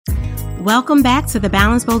Welcome back to the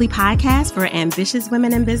Balance Boldly podcast for ambitious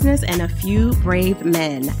women in business and a few brave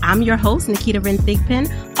men. I'm your host, Nikita Ren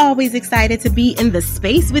Thigpen, always excited to be in the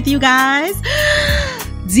space with you guys.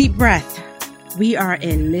 Deep breath. We are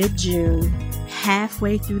in mid-June,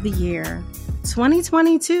 halfway through the year.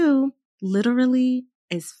 2022 literally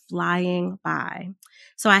is flying by.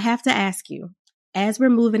 So I have to ask you, as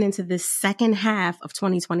we're moving into this second half of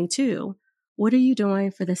 2022, what are you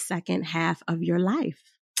doing for the second half of your life?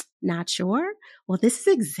 Not sure? Well, this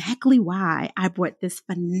is exactly why I brought this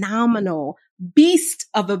phenomenal beast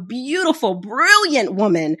of a beautiful, brilliant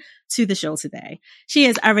woman to the show today. She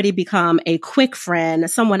has already become a quick friend,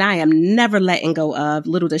 someone I am never letting go of.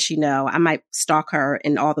 Little does she know, I might stalk her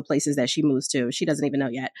in all the places that she moves to. She doesn't even know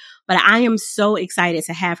yet. But I am so excited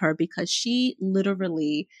to have her because she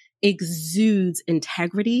literally exudes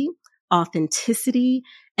integrity, authenticity,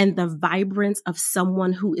 and the vibrance of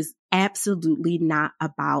someone who is absolutely not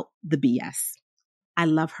about the BS. I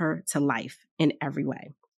love her to life in every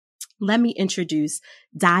way. Let me introduce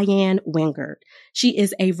Diann Wingert. She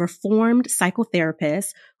is a reformed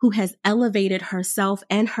psychotherapist who has elevated herself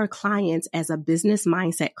and her clients as a business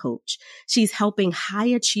mindset coach. She's helping high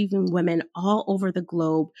achieving women all over the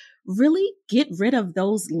globe really get rid of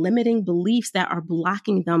those limiting beliefs that are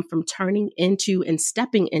blocking them from turning into and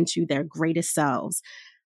stepping into their greatest selves.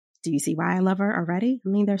 Do you see why I love her already? I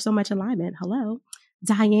mean, there's so much alignment. Hello.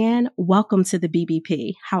 Diann, welcome to the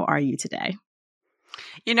BBP. How are you today?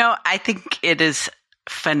 You know, I think it is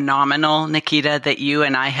phenomenal, Nikita, that you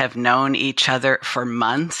and I have known each other for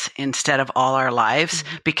months instead of all our lives,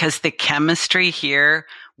 because the chemistry here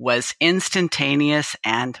was instantaneous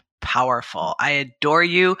and powerful. I adore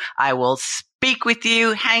you. I will speak with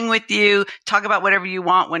you, hang with you, talk about whatever you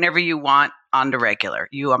want, whenever you want on the regular.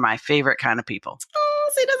 You are my favorite kind of people.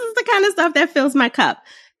 Oh, see, this is the kind of stuff that fills my cup.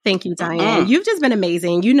 Thank you, Diann. You've just been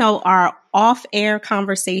amazing. You know, our off-air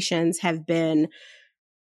conversations have been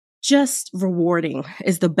just rewarding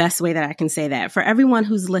is the best way that I can say that. For everyone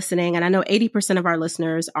who's listening, and I know 80% of our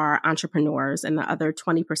listeners are entrepreneurs and the other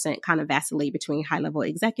 20% kind of vacillate between high-level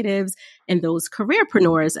executives and those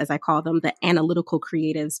careerpreneurs, as I call them, the analytical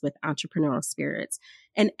creatives with entrepreneurial spirits.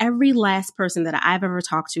 And every last person that I've ever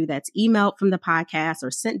talked to that's emailed from the podcast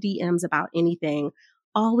or sent DMs about anything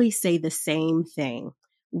always say the same thing.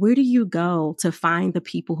 Where do you go to find the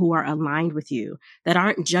people who are aligned with you, that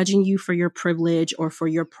aren't judging you for your privilege or for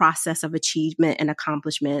your process of achievement and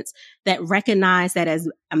accomplishments, that recognize that as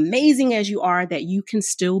amazing as you are, that you can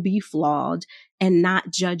still be flawed and not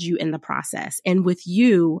judge you in the process? And with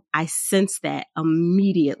you, I sense that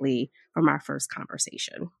immediately from our first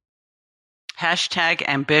conversation. Hashtag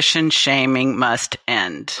ambition shaming must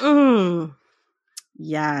end.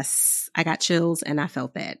 Yes, I got chills and I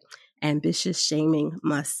felt that. Ambitious shaming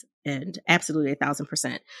must end. Absolutely,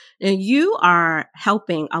 1,000%. And you are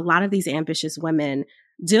helping a lot of these ambitious women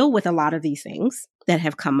deal with a lot of these things that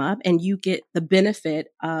have come up, and you get the benefit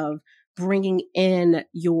of bringing in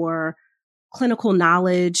your clinical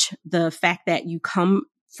knowledge, the fact that you come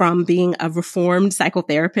from being a reformed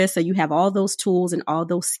psychotherapist. So you have all those tools and all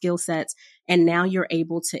those skill sets, and now you're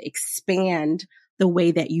able to expand the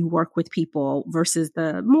way that you work with people versus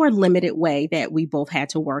the more limited way that we both had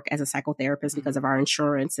to work as a psychotherapist because of our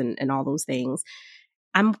insurance and all those things.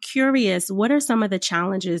 I'm curious, what are some of the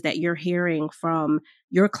challenges that you're hearing from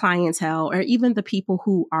your clientele or even the people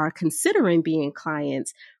who are considering being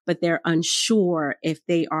clients, but they're unsure if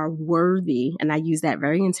they are worthy, and I use that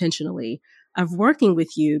very intentionally, of working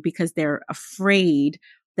with you because they're afraid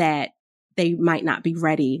that they might not be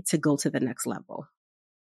ready to go to the next level?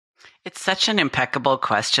 It's such an impeccable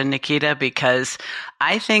question, Nikita, because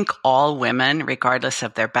I think all women, regardless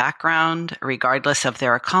of their background, regardless of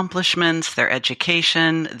their accomplishments, their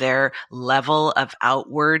education, their level of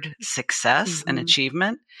outward success and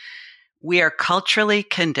achievement, we are culturally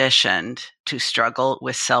conditioned to struggle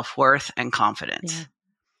with self-worth and confidence,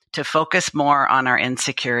 to focus more on our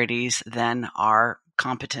insecurities than our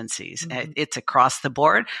competencies. It's across the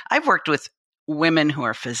board. I've worked with women who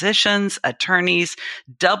are physicians, attorneys,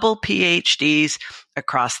 double PhDs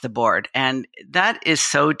across the board. And that is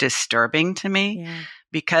so disturbing to me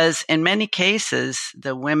because in many cases,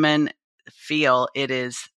 the women feel it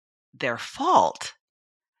is their fault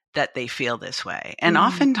that they feel this way. And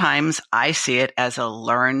oftentimes I see it as a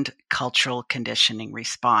learned cultural conditioning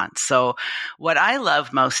response. So what I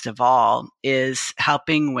love most of all is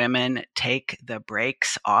helping women take the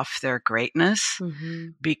brakes off their greatness,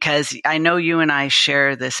 because I know you and I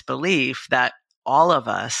share this belief that all of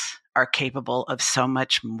us are capable of so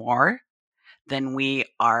much more than we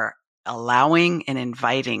are allowing and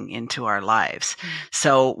inviting into our lives.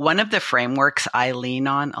 So one of the frameworks I lean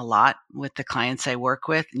on a lot with the clients I work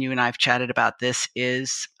with, and you and I have chatted about this,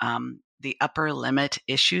 is the upper limit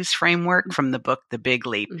issues framework from the book, The Big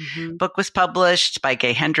Leap. Book was published by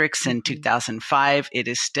Gay Hendricks in 2005. It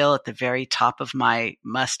is still at the very top of my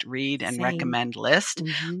must read and recommend list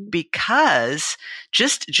because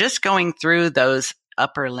just going through those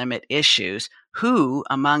upper limit issues, who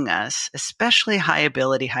among us, especially high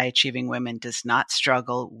ability, high achieving women, does not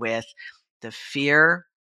struggle with the fear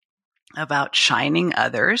of outshining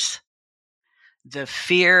others, the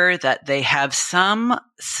fear that they have some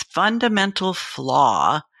fundamental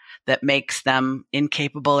flaw that makes them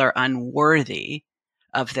incapable or unworthy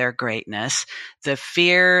of their greatness, the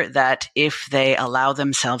fear that if they allow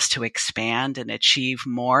themselves to expand and achieve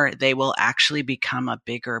more, they will actually become a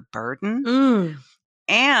bigger burden.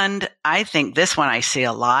 And I think this one I see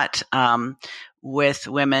a lot with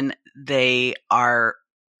women. They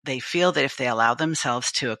feel that if they allow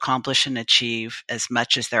themselves to accomplish and achieve as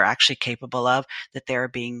much as they're actually capable of, that they're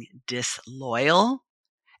being disloyal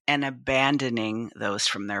and abandoning those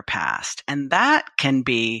from their past. And that can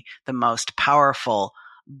be the most powerful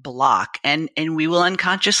block. And we will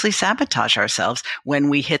unconsciously sabotage ourselves when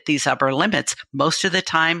we hit these upper limits. Most of the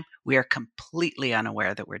time, we are completely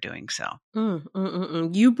unaware that we're doing so.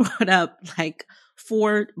 You brought up like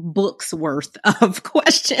 4 books worth of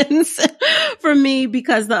questions for me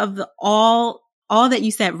because of all that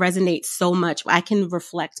you said resonates so much. I can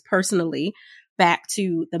reflect personally back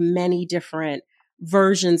to the many different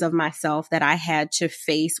versions of myself that I had to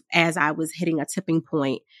face as I was hitting a tipping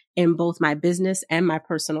point in both my business and my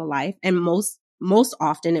personal life. And most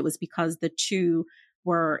often it was because the two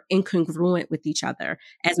were incongruent with each other.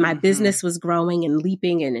 As my business was growing and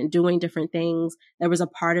leaping and doing different things, there was a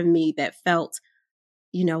part of me that felt,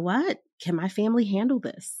 you know what? Can my family handle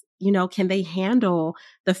this? You know, can they handle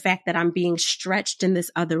the fact that I'm being stretched in this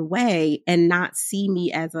other way and not see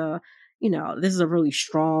me as a, you know, this is a really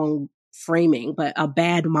strong framing, but a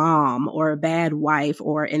bad mom or a bad wife,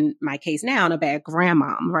 or in my case now, a bad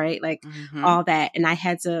grandmom, right? Like all that. And I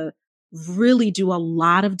had to really do a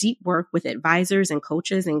lot of deep work with advisors and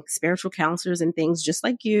coaches and spiritual counselors and things just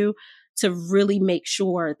like you to really make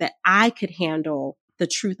sure that I could handle the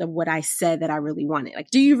truth of what I said that I really wanted. Like,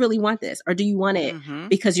 do you really want this? Or do you want it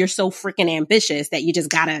because you're so freaking ambitious that you just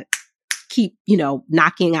gotta keep, you know,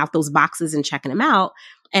 knocking out those boxes and checking them out?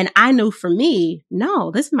 And I know for me,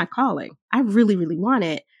 no, this is my calling. I really, really want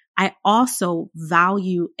it. I also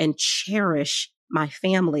value and cherish my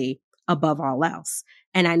family above all else.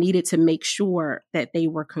 And I needed to make sure that they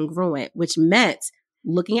were congruent, which meant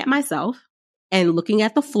looking at myself and looking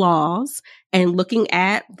at the flaws and looking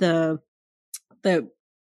at the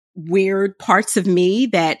weird parts of me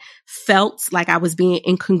that felt like I was being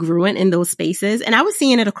incongruent in those spaces. And I was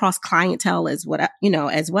seeing it across clientele as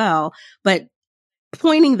well. But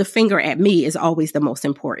pointing the finger at me is always the most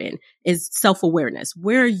important, is self-awareness.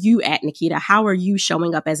 Where are you at, Nikita? How are you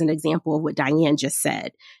showing up as an example of what Diann just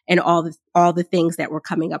said and all the things that were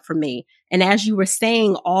coming up for me? And as you were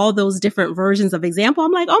saying all those different versions of example,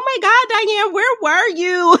 I'm like, oh my God, Diann, where were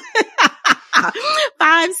you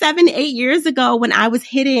 5, 7, 8 years ago when I was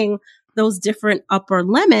hitting those different upper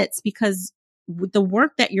limits? Because with the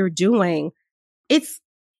work that you're doing, it's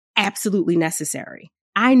absolutely necessary.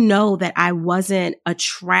 I know that I wasn't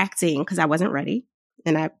attracting because I wasn't ready.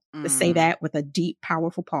 And I say that with a deep,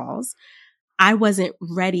 powerful pause. I wasn't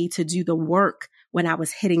ready to do the work when I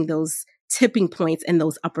was hitting those tipping points and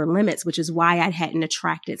those upper limits, which is why I hadn't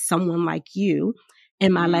attracted someone like you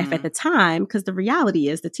in my life at the time. Because the reality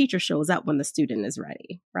is the teacher shows up when the student is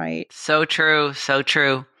ready, right? So true. So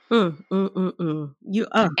true. And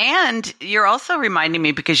you're also reminding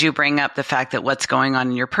me, because you bring up the fact that what's going on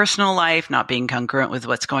in your personal life not being congruent with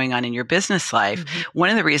what's going on in your business life. One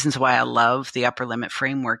of the reasons why I love the upper limit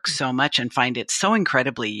framework so much and find it so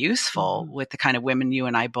incredibly useful with the kind of women you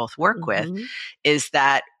and I both work with is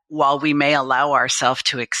that while we may allow ourselves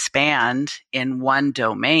to expand in one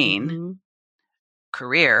domain,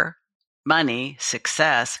 career, money,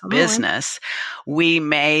 success, business, we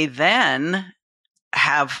may then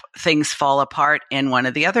have things fall apart in one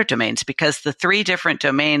of the other domains, because the 3 different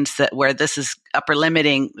domains that where this is upper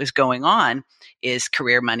limiting is going on is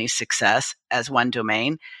career, money, success as one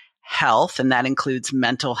domain, health, and that includes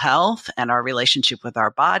mental health and our relationship with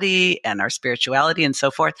our body and our spirituality and so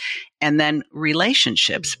forth, and then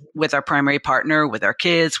relationships with our primary partner, with our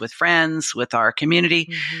kids, with friends, with our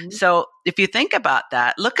community. So if you think about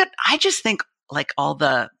that, I just think like all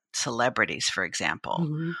the celebrities, for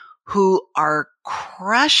example, who are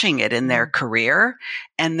crushing it in their career,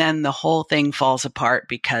 and then the whole thing falls apart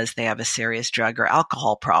because they have a serious drug or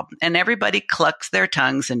alcohol problem. And everybody clucks their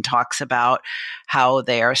tongues and talks about how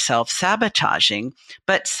they are self-sabotaging.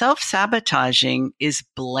 But self-sabotaging is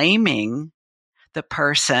blaming the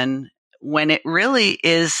person when it really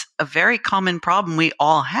is a very common problem we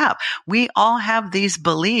all have. We all have these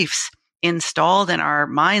beliefs installed in our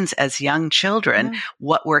minds as young children,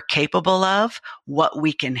 what we're capable of, what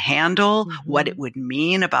we can handle, what it would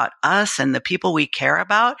mean about us and the people we care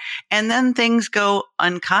about. And then things go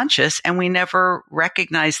unconscious and we never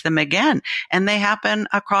recognize them again. And they happen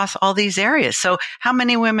across all these areas. So how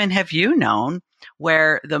many women have you known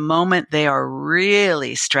where the moment they are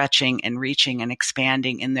really stretching and reaching and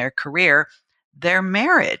expanding in their career, their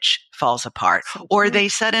marriage falls apart, or they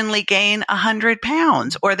suddenly gain 100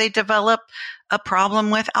 pounds, or they develop a problem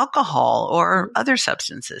with alcohol or other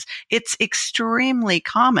substances? It's extremely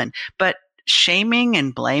common, but shaming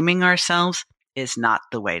and blaming ourselves is not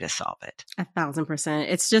the way to solve it. 1,000%.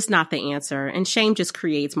 It's just not the answer. And shame just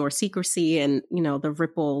creates more secrecy, and, the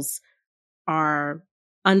ripples are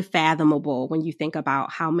unfathomable when you think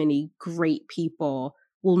about how many great people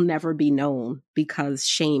will never be known because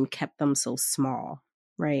shame kept them so small,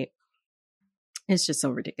 right? It's just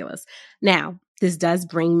so ridiculous. Now, this does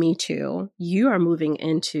bring me to, you are moving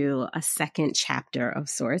into a second chapter of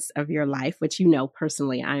sorts of your life, which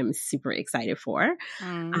personally I am super excited for.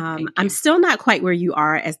 I'm still not quite where you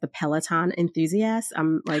are as the Peloton enthusiast.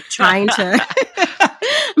 I'm like trying to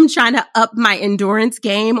I'm trying to up my endurance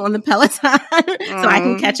game on the Peloton so I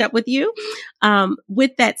can catch up with you.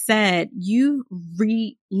 With that said, you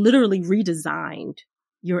literally redesigned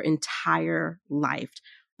your entire life,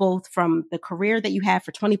 both from the career that you had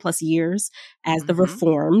for 20 plus years as the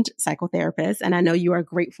reformed psychotherapist. And I know you are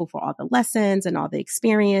grateful for all the lessons and all the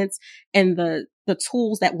experience and the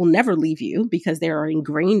tools that will never leave you because they are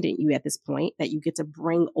ingrained in you at this point that you get to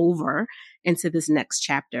bring over into this next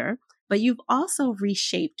chapter. But you've also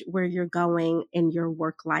reshaped where you're going in your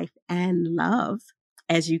work life and love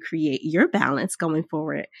as you create your balance going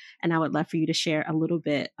forward. And I would love for you to share a little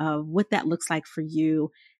bit of what that looks like for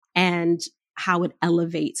you and how it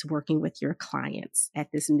elevates working with your clients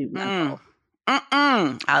at this new level.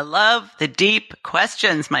 I love the deep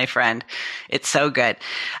questions, my friend. It's so good.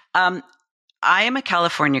 I am a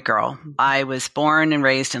California girl. I was born and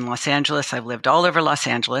raised in Los Angeles. I've lived all over Los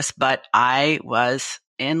Angeles, but I was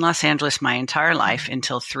in Los Angeles my entire life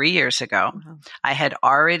until 3 years ago. I had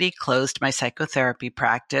already closed my psychotherapy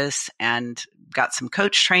practice and got some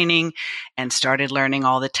coach training and started learning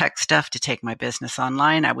all the tech stuff to take my business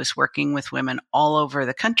online. I was working with women all over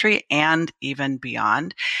the country and even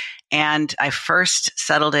beyond. And I first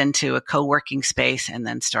settled into a co-working space and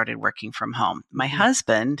then started working from home. My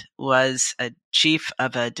husband was a chief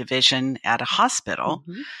of a division at a hospital.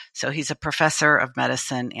 So he's a professor of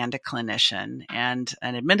medicine and a clinician and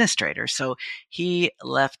an administrator. So he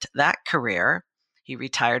left that career. He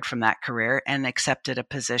retired from that career and accepted a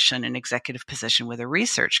position, an executive position with a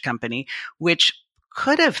research company, which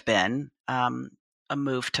could have been a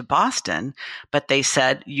move to Boston, but they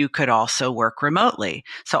said you could also work remotely.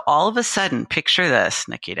 So all of a sudden, picture this,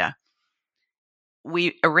 Nikita.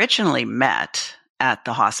 We originally met at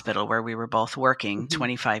the hospital where we were both working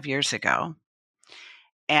 25 years ago.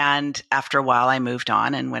 And after a while, I moved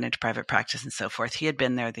on and went into private practice and so forth. He had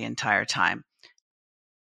been there the entire time.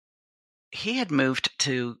 He had moved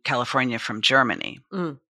to California from Germany.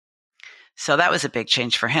 So that was a big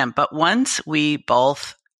change for him. But once we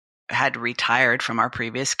both had retired from our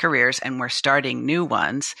previous careers and were starting new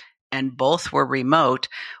ones, and both were remote,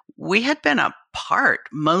 we had been apart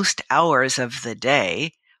most hours of the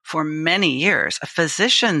day for many years. A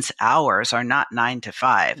physician's hours are not 9 to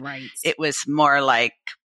 5. Right. It was more like,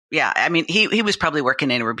 he was probably working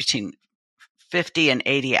anywhere between 50 and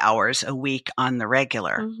 80 hours a week on the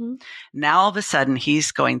regular. Now, all of a sudden,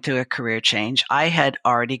 he's going through a career change. I had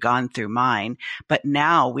already gone through mine, but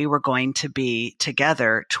now we were going to be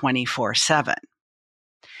together 24/7.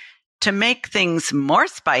 To make things more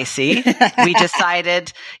spicy, we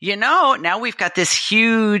decided, now we've got this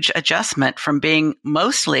huge adjustment from being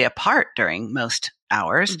mostly apart during most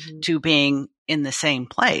hours to being in the same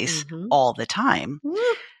place all the time.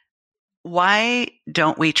 Why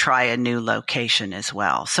don't we try a new location as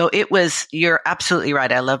well? So you're absolutely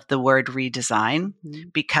right. I love the word redesign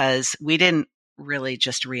because we didn't really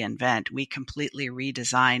just reinvent. We completely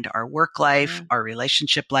redesigned our work life, our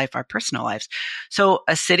relationship life, our personal lives. So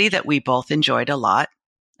a city that we both enjoyed a lot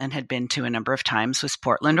and had been to a number of times was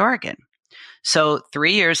Portland, Oregon. So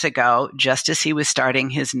 3 years ago, just as he was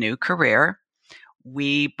starting his new career,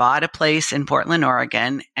 we bought a place in Portland,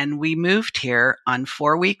 Oregon, and we moved here on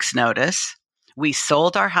 4 weeks' notice. We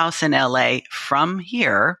sold our house in LA from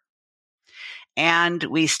here, and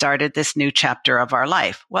we started this new chapter of our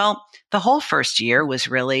life. Well, the whole first year was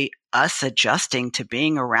really us adjusting to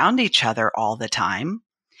being around each other all the time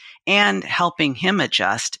and helping him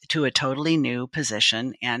adjust to a totally new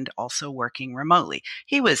position and also working remotely.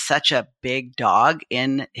 He was such a big dog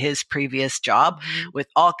in his previous job with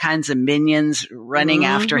all kinds of minions running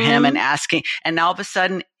after him and asking. And all of a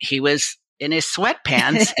sudden he was in his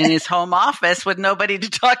sweatpants in his home office with nobody to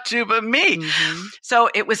talk to but me. So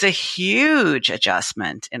it was a huge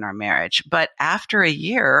adjustment in our marriage. But after a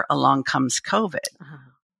year, along comes COVID.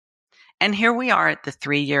 And here we are at the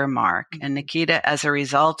 3-year mark. And Nikita, as a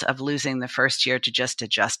result of losing the first year to just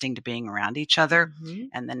adjusting to being around each other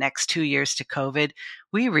and the next 2 years to COVID,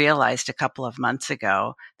 we realized a couple of months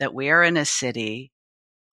ago that we are in a city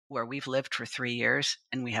where we've lived for 3 years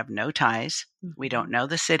and we have no ties. We don't know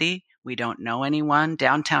the city. We don't know anyone.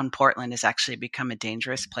 Downtown Portland has actually become a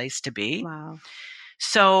dangerous place to be. Wow.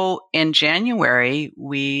 So in January,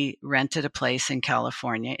 we rented a place in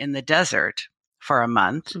California in the desert for a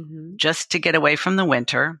month just to get away from the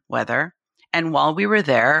winter weather. And while we were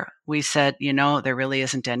there, we said, there really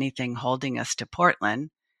isn't anything holding us to Portland.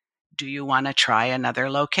 Do you want to try another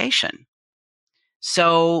location?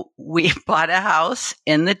 So we bought a house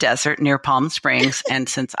in the desert near Palm Springs. And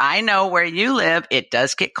since I know where you live, it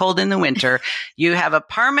does get cold in the winter. You have a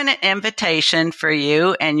permanent invitation for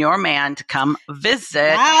you and your man to come visit.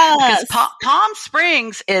 Yes. Because Palm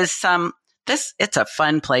Springs is it's a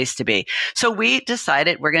fun place to be. So we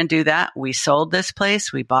decided we're going to do that. We sold this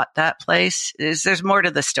place. We bought that place. There's more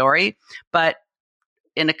to the story, but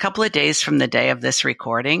in a couple of days from the day of this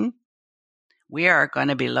recording, we are going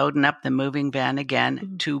to be loading up the moving van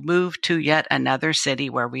again to move to yet another city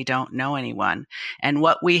where we don't know anyone. And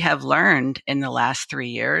what we have learned in the last 3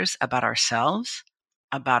 years about ourselves,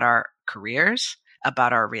 about our careers,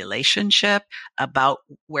 about our relationship, about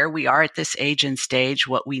where we are at this age and stage,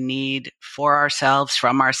 what we need for ourselves,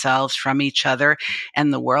 from each other,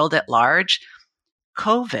 and the world at large.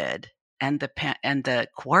 COVID and the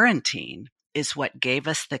quarantine is what gave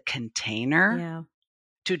us the container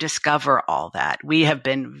to discover all that. We have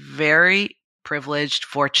been very privileged,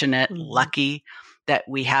 fortunate, lucky that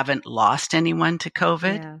we haven't lost anyone to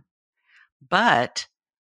COVID, but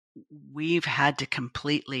we've had to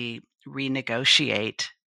completely renegotiate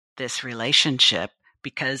this relationship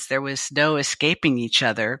because there was no escaping each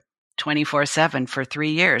other 24/7 for 3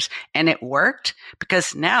 years. And it worked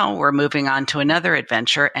because now we're moving on to another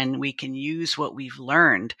adventure and we can use what we've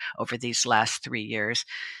learned over these last 3 years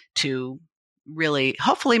to really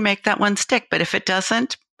hopefully make that one stick. But if it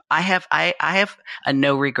doesn't, I have a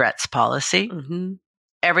no regrets policy.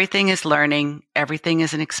 Everything is learning. Everything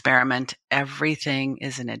is an experiment. Everything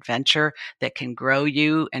is an adventure that can grow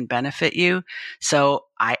you and benefit you. So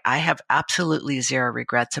I have absolutely zero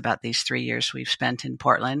regrets about these 3 years we've spent in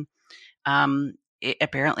Portland.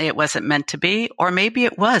 Apparently it wasn't meant to be, or maybe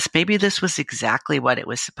it was. Maybe this was exactly what it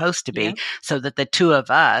was supposed to be, so that the two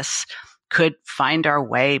of us could find our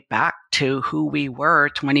way back to who we were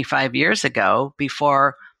 25 years ago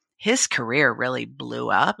before his career really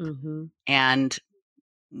blew up. And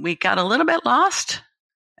we got a little bit lost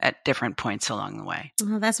at different points along the way.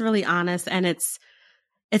 Well, that's really honest. And it's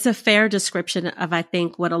a fair description of, I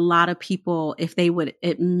think, what a lot of people, if they would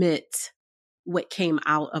admit what came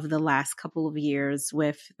out of the last couple of years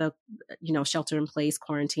with the, shelter in place,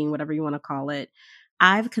 quarantine, whatever you want to call it.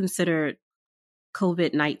 I've considered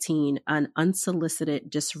COVID-19 an unsolicited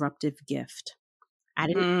disruptive gift. I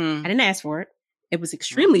didn't ask for it. It was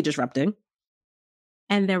extremely disrupting.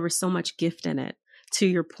 And there was so much gift in it. To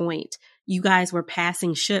your point, you guys were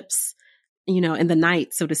passing ships, in the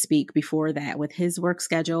night, so to speak, before that, with his work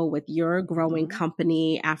schedule, with your growing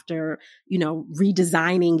company after,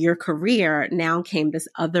 redesigning your career. Now came this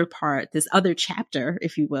other part, this other chapter,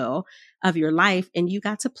 if you will, of your life. And you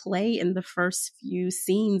got to play in the first few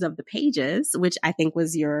scenes of the pages, which I think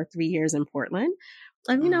was your 3 years in Portland.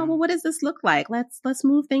 Like, well, what does this look like? Let's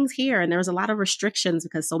move things here. And there was a lot of restrictions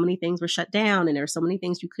because so many things were shut down and there were so many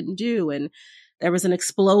things you couldn't do. And there was an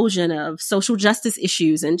explosion of social justice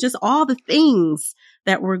issues and just all the things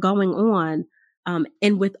that were going on.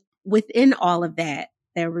 And within all of that,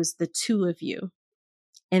 there was the two of you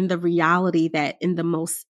and the reality that in the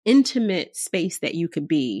most intimate space that you could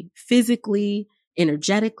be, physically,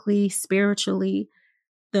 energetically, spiritually,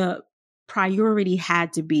 the priority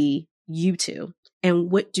had to be you two.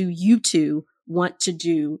 And what do you two want to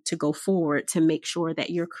do to go forward to make sure that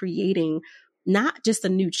you're creating not just a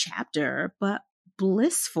new chapter, but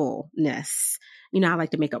blissfulness, I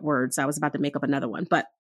like to make up words. I was about to make up another one, but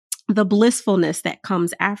the blissfulness that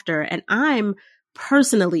comes after. And I'm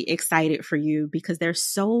personally excited for you because there's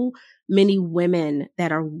so many women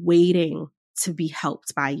that are waiting to be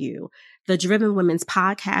helped by you. The Driven Women's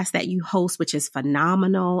podcast that you host, which is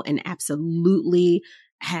phenomenal and absolutely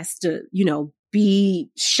has to, be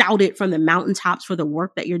shouted from the mountaintops for the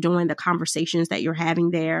work that you're doing, the conversations that you're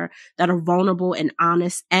having there that are vulnerable and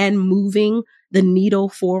honest and moving the needle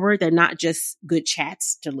forward. They're not just good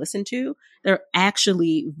chats to listen to. They're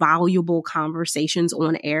actually valuable conversations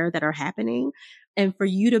on air that are happening. And for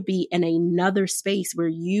you to be in another space where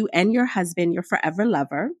you and your husband, your forever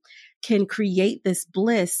lover, can create this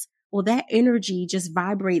bliss, well, that energy just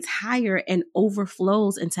vibrates higher and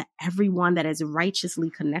overflows into everyone that is righteously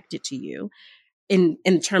connected to you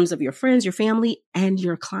in terms of your friends, your family, and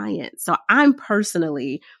your clients. So I'm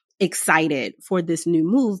personally excited for this new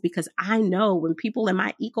move because I know when people in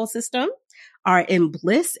my ecosystem are in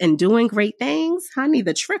bliss and doing great things, honey,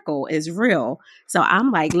 the trickle is real. So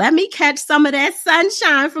I'm like, let me catch some of that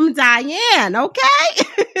sunshine from Diann,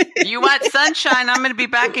 okay? You want sunshine? I'm going to be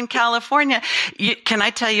back in California. Can I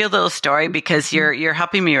tell you a little story? Because you're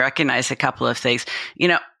helping me recognize a couple of things.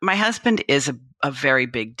 My husband is a very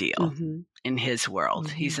big deal in his world.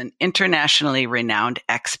 He's an internationally renowned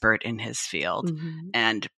expert in his field,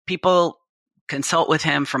 and people consult with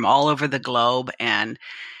him from all over the globe. And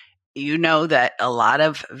you know that a lot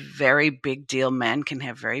of very big deal men can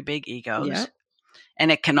have very big egos. Yep.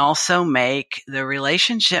 And it can also make the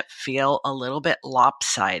relationship feel a little bit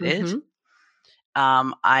lopsided.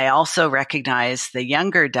 I also recognize the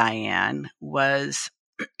younger Diann was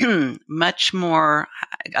much more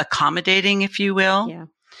accommodating, if you will,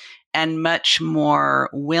 and much more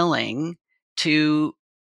willing to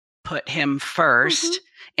put him first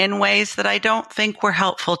in ways that I don't think were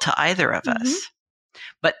helpful to either of us.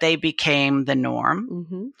 But they became the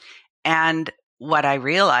norm. And what I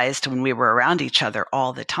realized when we were around each other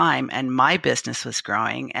all the time and my business was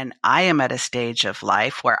growing, and I am at a stage of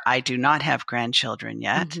life where I do not have grandchildren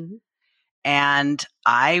yet. And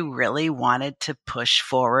I really wanted to push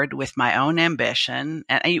forward with my own ambition.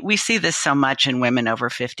 And we see this so much in women over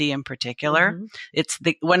 50 in particular. It's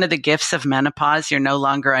one of the gifts of menopause. You're no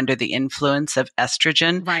longer under the influence of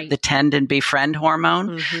estrogen, the tend and befriend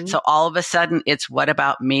hormone. So all of a sudden it's what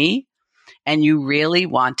about me? And you really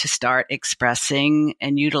want to start expressing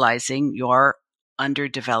and utilizing your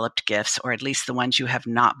underdeveloped gifts, or at least the ones you have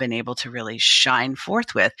not been able to really shine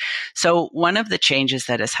forth with. So one of the changes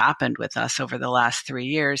that has happened with us over the last 3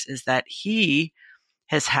 years is that he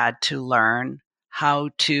has had to learn how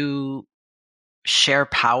to share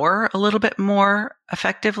power a little bit more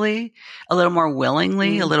effectively, a little more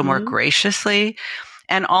willingly, a little more graciously,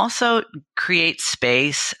 and also create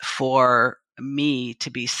space for me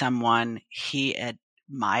to be someone he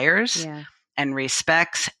admires and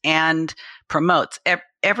respects and promotes.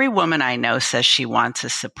 Every woman I know says she wants a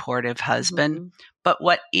supportive husband, but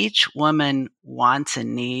what each woman wants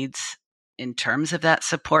and needs in terms of that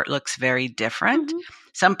support looks very different.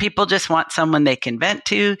 Some people just want someone they can vent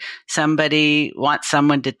to. Somebody wants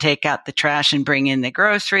someone to take out the trash and bring in the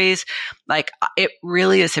groceries. Like, it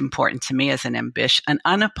really is important to me as an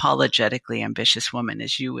unapologetically ambitious woman,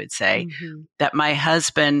 as you would say, that my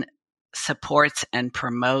husband supports and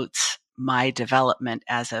promotes my development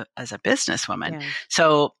as a businesswoman.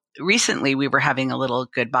 So recently we were having a little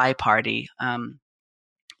goodbye party,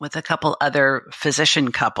 with a couple other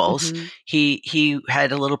physician couples. He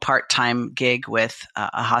had a little part-time gig with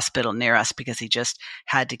a hospital near us because he just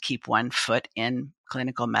had to keep one foot in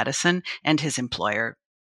clinical medicine, and his employer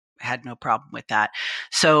had no problem with that.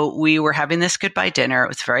 So we were having this goodbye dinner. It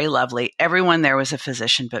was very lovely. Everyone there was a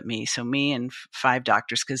physician but me. So me and 5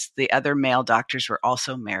 doctors, because the other male doctors were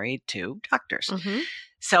also married to doctors.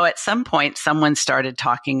 So at some point, someone started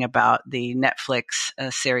talking about the Netflix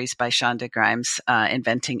series by Shonda Rhimes,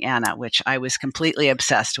 Inventing Anna, which I was completely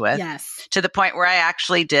obsessed with, to the point where I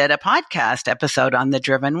actually did a podcast episode on The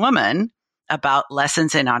Driven Woman about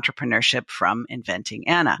lessons in entrepreneurship from Inventing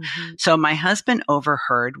Anna. So my husband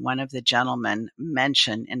overheard one of the gentlemen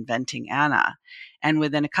mention Inventing Anna. And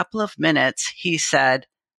within a couple of minutes, he said,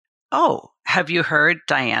 "Oh, have you heard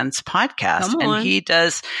Diann's podcast?" And he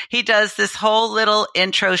does this whole little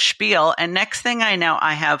intro spiel. And next thing I know,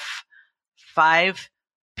 I have 4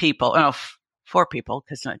 people,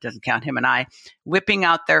 because it doesn't count him and I, whipping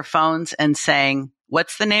out their phones and saying,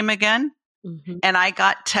 "What's the name again?" And I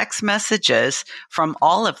got text messages from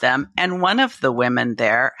all of them. And one of the women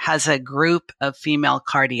there has a group of female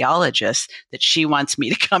cardiologists that she wants me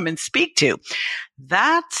to come and speak to.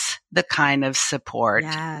 That's the kind of support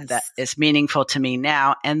that is meaningful to me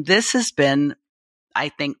now. And this has been I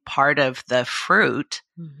think part of the fruit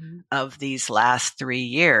of these last 3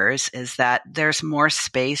 years is that there's more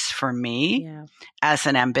space for me as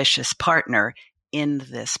an ambitious partner in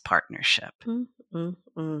this partnership.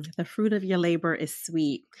 The fruit of your labor is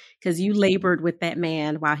sweet, because you labored with that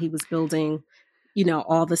man while he was building,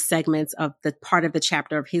 all the segments of the part of the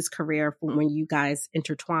chapter of his career from when you guys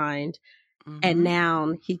intertwined. And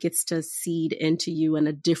now he gets to seed into you in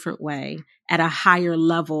a different way, at a higher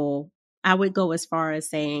level. I would go as far as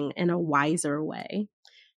saying in a wiser way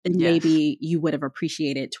than maybe you would have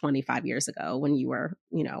appreciated 25 years ago when you were,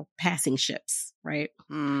 passing ships, right?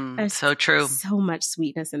 There's so true. So much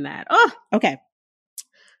sweetness in that. Oh, okay.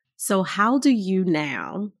 So how do you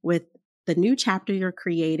now, with the new chapter you're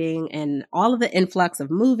creating and all of the influx of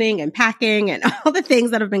moving and packing and all the things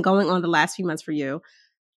that have been going on the last few months for you,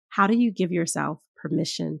 how do you give yourself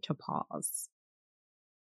permission to pause?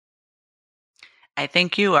 I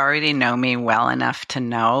think you already know me well enough to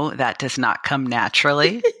know that does not come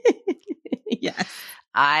naturally. Yes.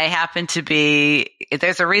 I happen to be,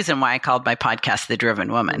 there's a reason why I called my podcast The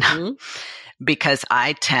Driven Woman, because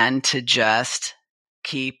I tend to just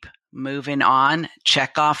keep moving on,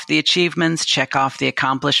 check off the achievements, check off the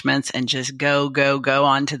accomplishments, and just go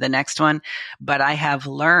on to the next one. But I have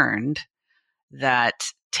learned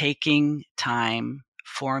that taking time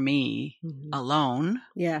for me alone,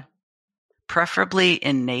 preferably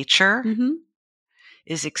in nature,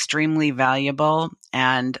 is extremely valuable.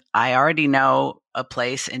 And I already know a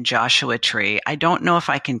place in Joshua Tree. I don't know if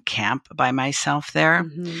I can camp by myself there,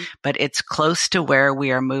 but it's close to where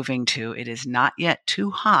we are moving to. It is not yet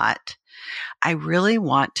too hot. I really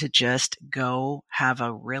want to just go have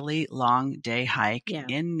a really long day hike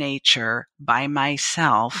in nature by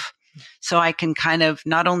myself, so I can kind of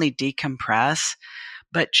not only decompress,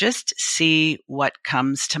 but just see what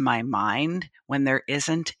comes to my mind when there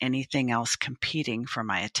isn't anything else competing for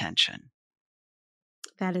my attention.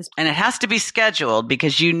 And it has to be scheduled,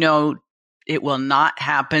 because it will not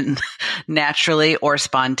happen naturally or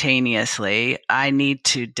spontaneously. I need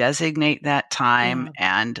to designate that time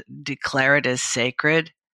and declare it as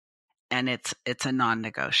sacred. And it's a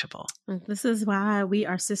non-negotiable. This is why we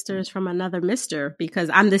are sisters from another mister,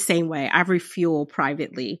 because I'm the same way. I refuel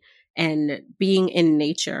privately, and being in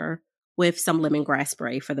nature with some lemongrass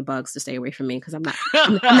spray for the bugs to stay away from me, because I'm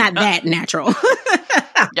not that natural.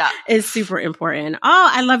 It's super important. Oh,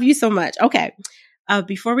 I love you so much. Okay.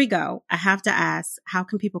 Before we go, I have to ask, how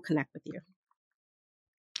can people connect with you?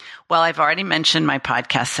 Well, I've already mentioned my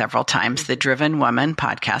podcast several times, The Driven Woman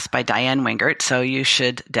podcast by Diann Wingert. So you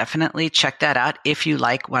should definitely check that out if you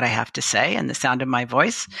like what I have to say and the sound of my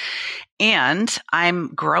voice. And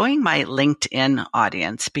I'm growing my LinkedIn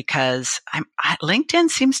audience, because LinkedIn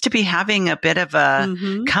seems to be having a bit of a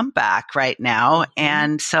comeback right now.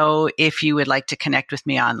 And so if you would like to connect with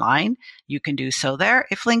me online, you can do so there.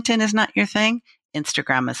 If LinkedIn is not your thing,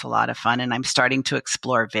 Instagram is a lot of fun, and I'm starting to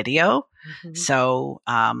explore video. So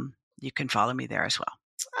you can follow me there as well.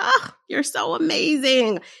 Oh, you're so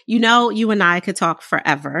amazing. You and I could talk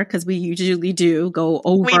forever, because we usually do go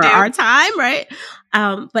over our time, right?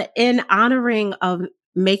 But in honoring of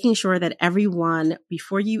making sure that everyone,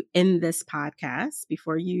 before you end this podcast,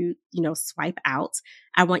 before you, swipe out,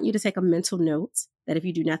 I want you to take a mental note that if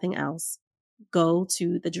you do nothing else, go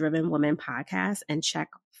to the Driven Woman podcast and check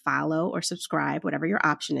follow or subscribe, whatever your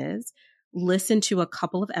option is. Listen to a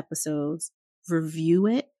couple of episodes, review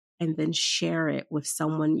it, and then share it with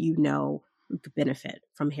someone who could benefit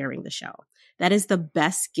from hearing the show. That is the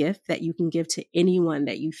best gift that you can give to anyone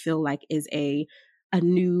that you feel like is a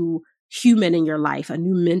new human in your life, a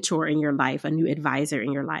new mentor in your life, a new advisor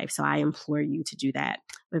in your life. So I implore you to do that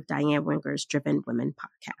with Diann Wingert's Driven Women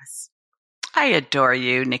podcast. I adore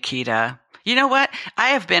you, Nikita. You know what? I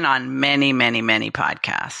have been on many, many, many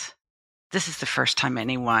podcasts. This is the first time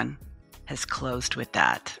anyone has closed with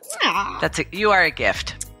that. You are a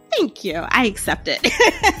gift. Thank you. I accept it.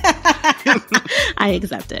 I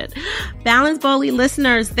accept it. Balance Boldly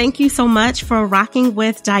listeners, thank you so much for rocking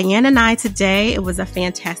with Diann and I today. It was a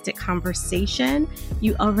fantastic conversation.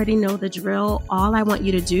 You already know the drill. All I want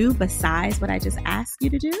you to do, besides what I just asked you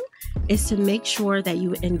to do, is to make sure that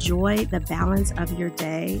you enjoy the balance of your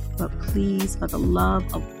day. But please, for the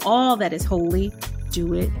love of all that is holy,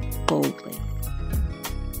 do it boldly.